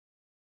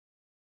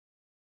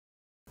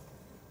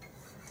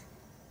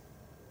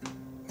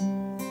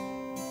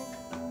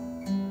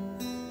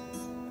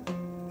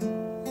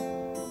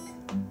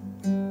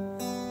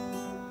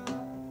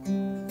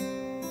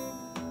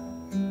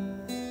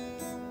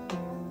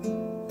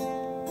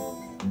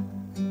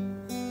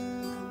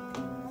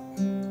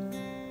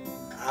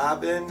I've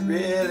been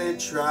really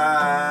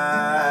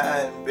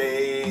trying,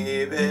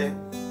 baby,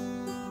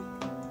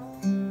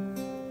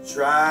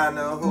 trying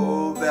to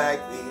hold back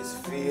these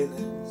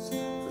feelings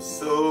for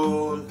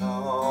so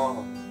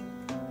long.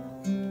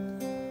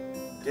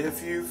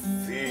 If you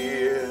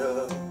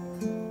feel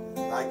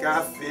like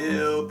I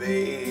feel,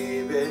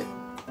 baby,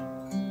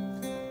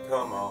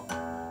 come on,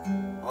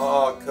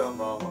 oh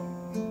come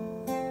on,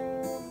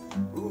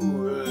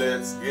 ooh,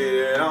 let's get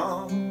it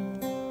on,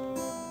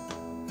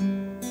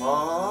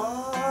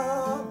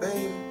 oh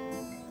baby,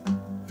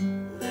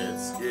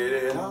 let's get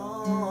it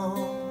on,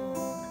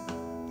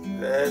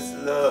 let's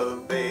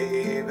love,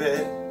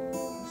 baby,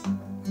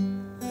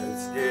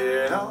 let's get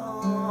it on.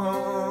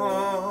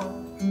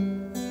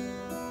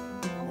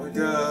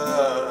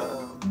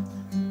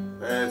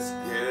 Let's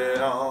get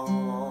it on.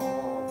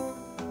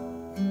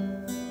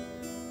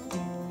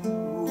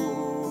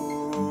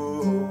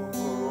 Ooh,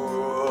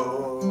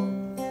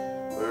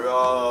 we're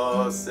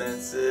all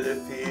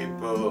sensitive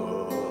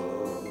people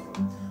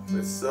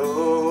with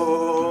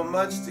so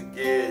much to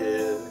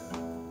give.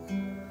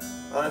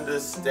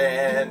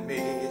 Understand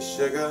me,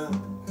 sugar.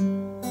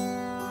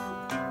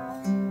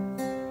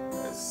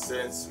 And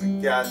since we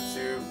got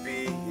to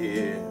be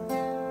here,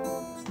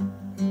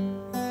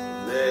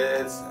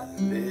 let's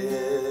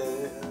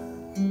live.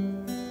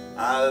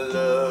 I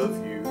love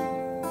you.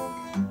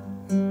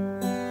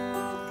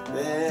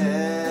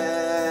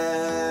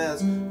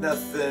 There's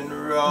nothing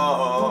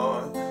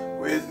wrong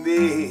with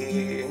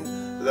me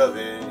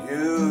loving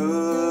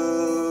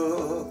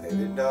you,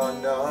 baby, no,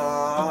 no.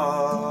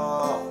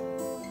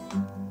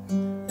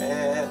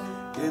 And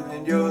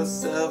giving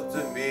yourself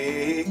to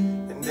me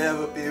can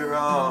never be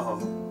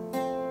wrong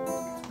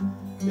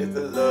if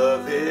the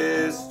love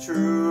is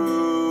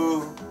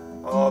true.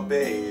 Oh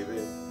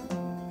baby,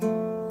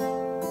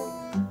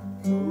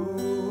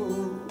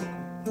 ooh,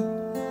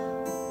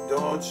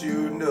 don't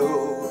you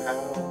know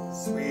how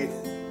sweet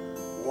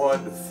and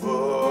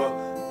wonderful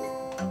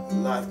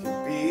life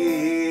can be?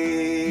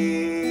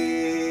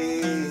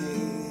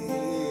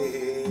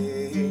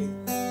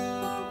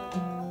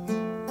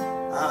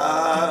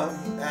 I'm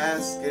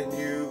asking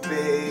you,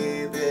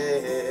 baby,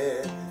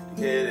 to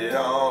get it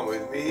on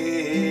with me.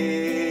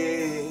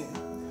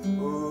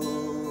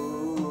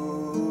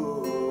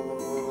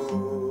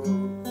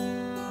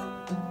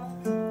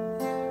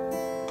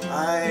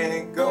 I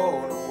ain't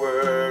gonna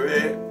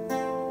worry,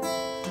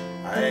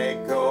 I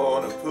ain't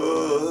gonna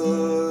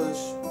push,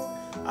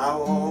 I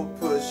won't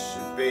push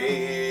you,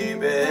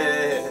 baby.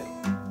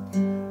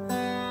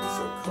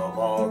 So come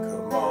on,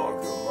 come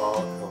on, come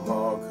on, come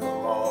on,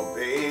 come on,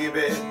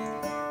 baby.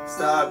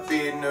 Stop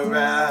beating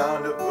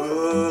around the bush.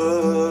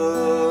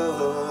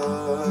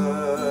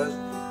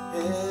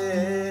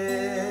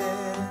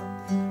 Yeah,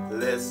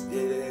 let's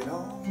get it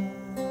on.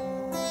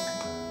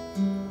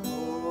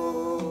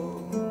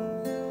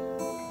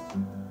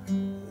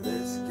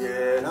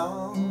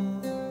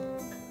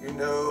 You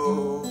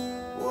know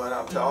what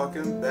I'm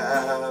talking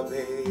about,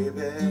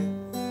 baby.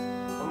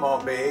 Come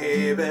on,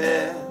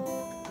 baby.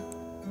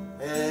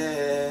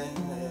 Yeah.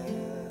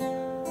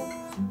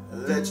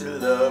 Let your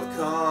love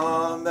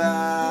come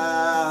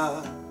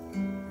out.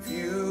 If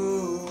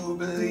you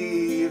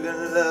believe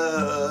in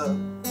love,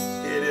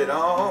 get it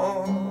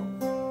on.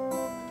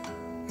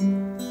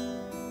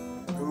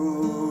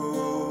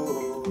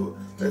 Ooh,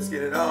 let's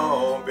get it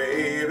on,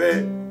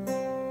 baby.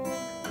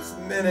 Just a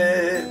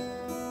minute.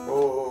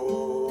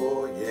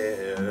 Oh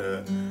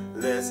yeah,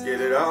 let's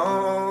get it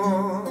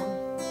on,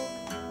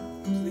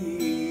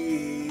 please,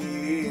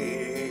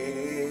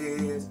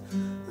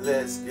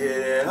 let's get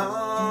it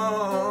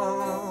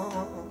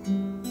on.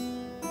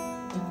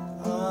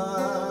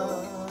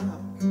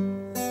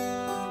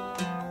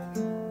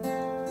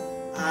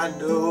 I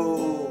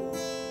know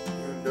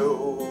you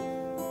know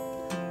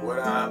what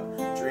I'm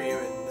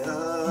dreaming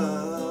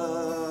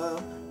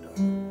of,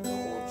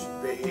 don't you,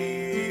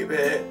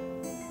 baby?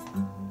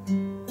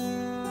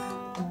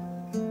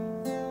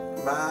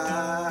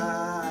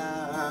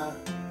 My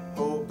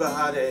whole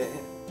body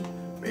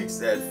makes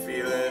that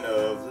feeling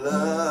of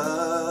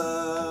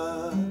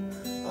love.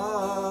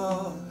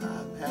 Oh,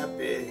 I'm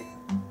happy.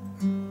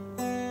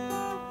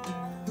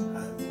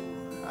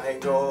 I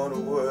ain't gonna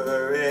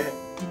worry.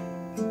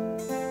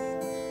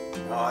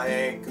 No, I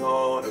ain't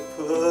gonna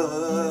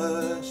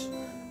push.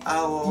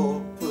 I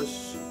won't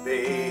push you,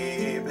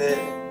 baby.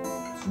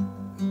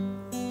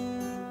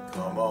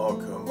 Come on,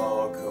 come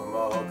on, come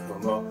on,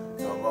 come on.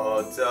 Come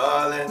on,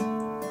 darling,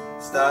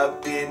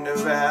 stop beating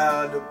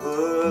around the bush.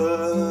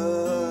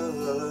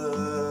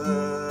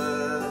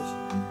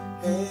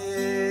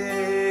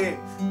 Hey,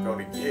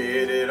 gonna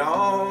get it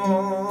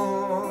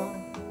on.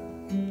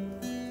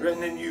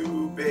 Threatening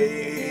you,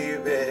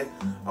 baby,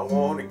 I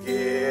wanna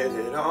get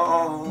it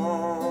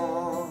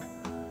on.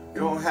 You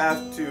don't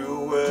have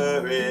to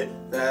worry,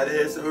 that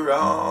is wrong.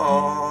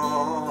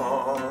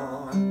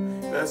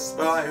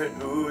 Inspire and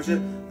lose you,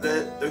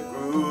 let the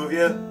groove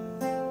you.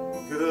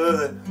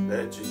 Good,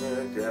 let you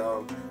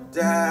down,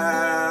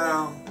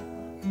 down,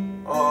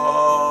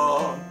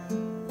 oh,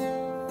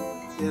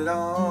 get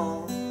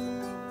on,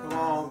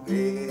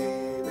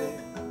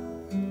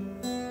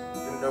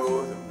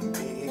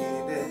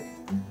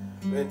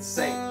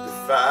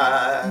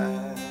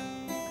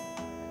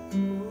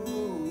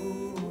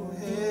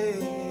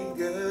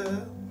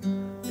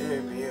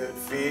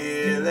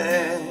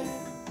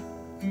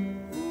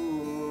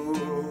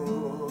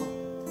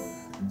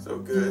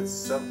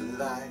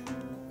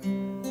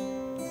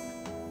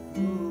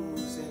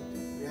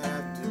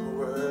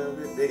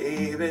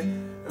 baby,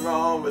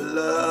 wrong with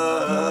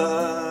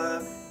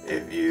love.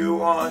 If you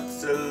want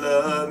to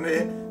love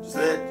me, just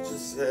let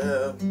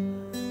yourself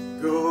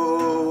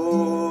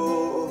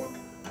go.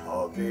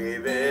 Oh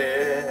baby,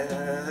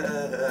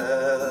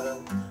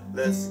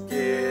 let's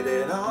get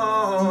it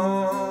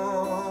on.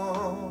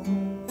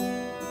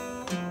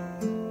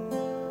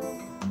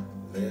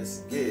 Let's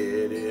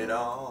get it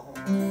on.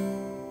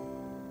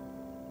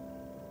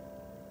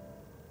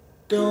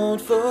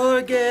 Don't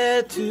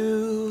forget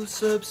to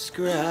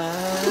subscribe.